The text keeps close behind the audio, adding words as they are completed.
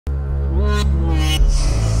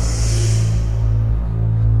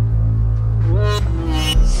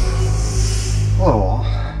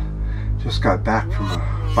just got back from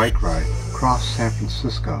a bike ride across San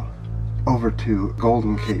Francisco over to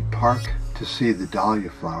Golden Gate Park to see the dahlia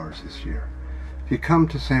flowers this year. If you come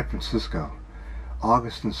to San Francisco,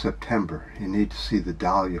 August and September, you need to see the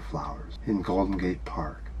dahlia flowers in Golden Gate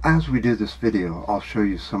Park. As we do this video, I'll show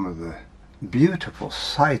you some of the beautiful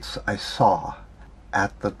sights I saw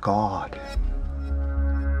at the garden.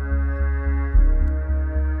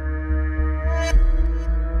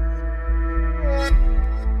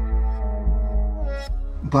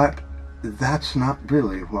 But that's not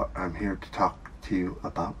really what I'm here to talk to you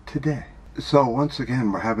about today. So once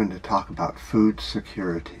again, we're having to talk about food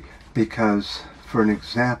security because, for an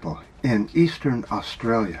example, in eastern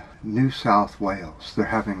Australia, New South Wales, they're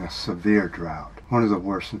having a severe drought. One of the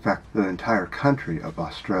worst. In fact, the entire country of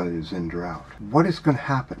Australia is in drought. What is going to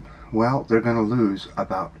happen? Well, they're going to lose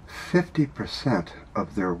about 50%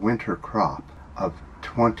 of their winter crop of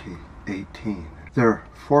 2018. Their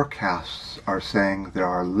forecasts are saying there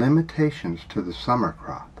are limitations to the summer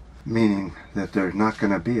crop, meaning that there's not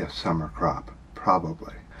going to be a summer crop,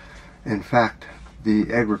 probably. In fact,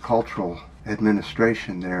 the agricultural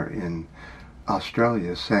administration there in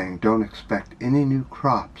Australia is saying don't expect any new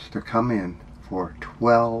crops to come in for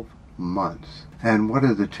 12 months. And what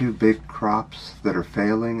are the two big crops that are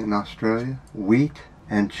failing in Australia? Wheat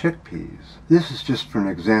and chickpeas. This is just for an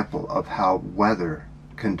example of how weather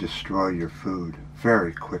can destroy your food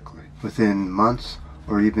very quickly, within months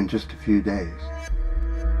or even just a few days.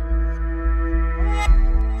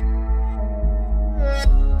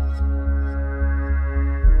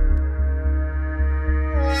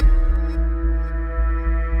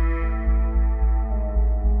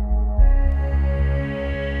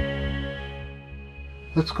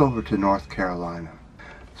 Let's go over to North Carolina.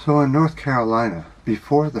 So in North Carolina,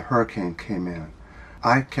 before the hurricane came in,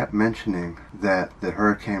 I kept mentioning that the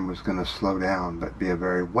hurricane was going to slow down but be a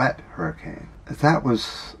very wet hurricane. That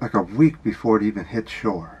was like a week before it even hit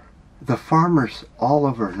shore. The farmers all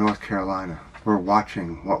over North Carolina were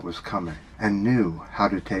watching what was coming and knew how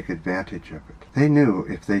to take advantage of it. They knew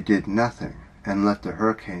if they did nothing and let the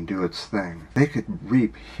hurricane do its thing, they could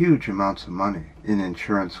reap huge amounts of money in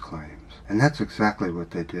insurance claims. And that's exactly what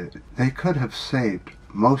they did. They could have saved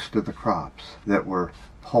most of the crops that were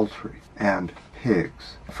poultry and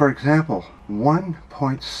pigs. For example,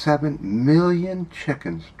 1.7 million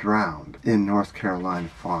chickens drowned in North Carolina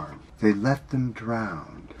farm. They let them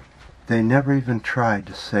drown. They never even tried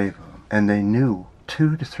to save them, and they knew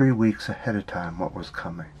 2 to 3 weeks ahead of time what was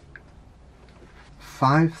coming.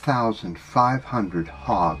 5,500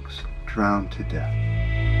 hogs drowned to death.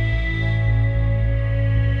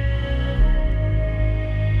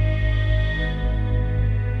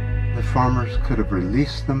 The farmers could have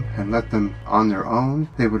released them and let them on their own.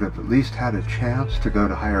 They would have at least had a chance to go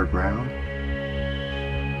to higher ground.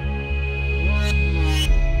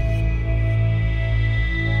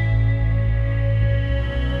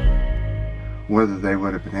 Whether they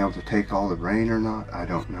would have been able to take all the rain or not, I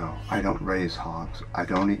don't know. I don't raise hogs. I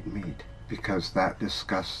don't eat meat because that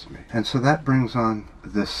disgusts me. And so that brings on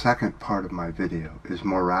the second part of my video, is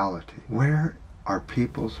morality. Where are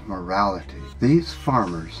people's morality? These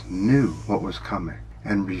farmers knew what was coming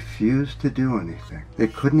and refused to do anything. They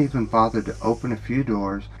couldn't even bother to open a few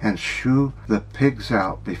doors and shoo the pigs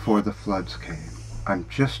out before the floods came. I'm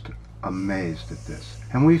just amazed at this.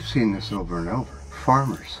 And we've seen this over and over.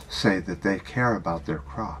 Farmers say that they care about their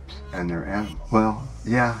crops and their animals. Well,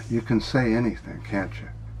 yeah, you can say anything, can't you?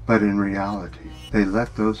 But in reality, they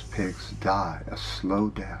let those pigs die a slow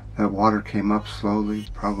death. That water came up slowly,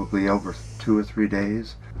 probably over 2 or 3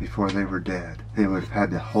 days before they were dead. They would have had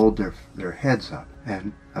to hold their heads up,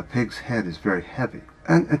 and a pig's head is very heavy.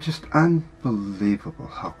 And it's just unbelievable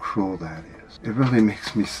how cruel that is. It really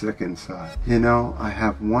makes me sick inside. You know, I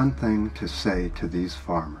have one thing to say to these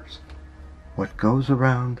farmers. What goes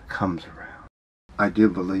around comes around. I do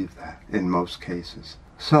believe that in most cases.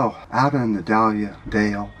 So, out in the Dahlia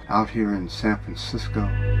Dale, out here in San Francisco,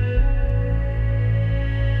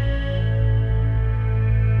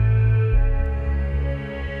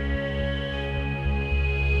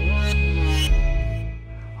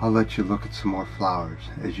 I'll let you look at some more flowers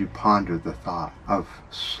as you ponder the thought of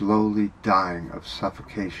slowly dying of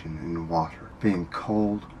suffocation in water, being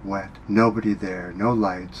cold, wet, nobody there, no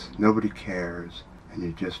lights, nobody cares, and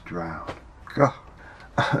you just drown. God,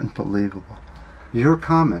 unbelievable. Your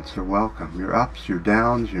comments are welcome. Your ups, your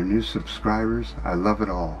downs, your new subscribers. I love it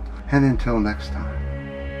all. And until next time.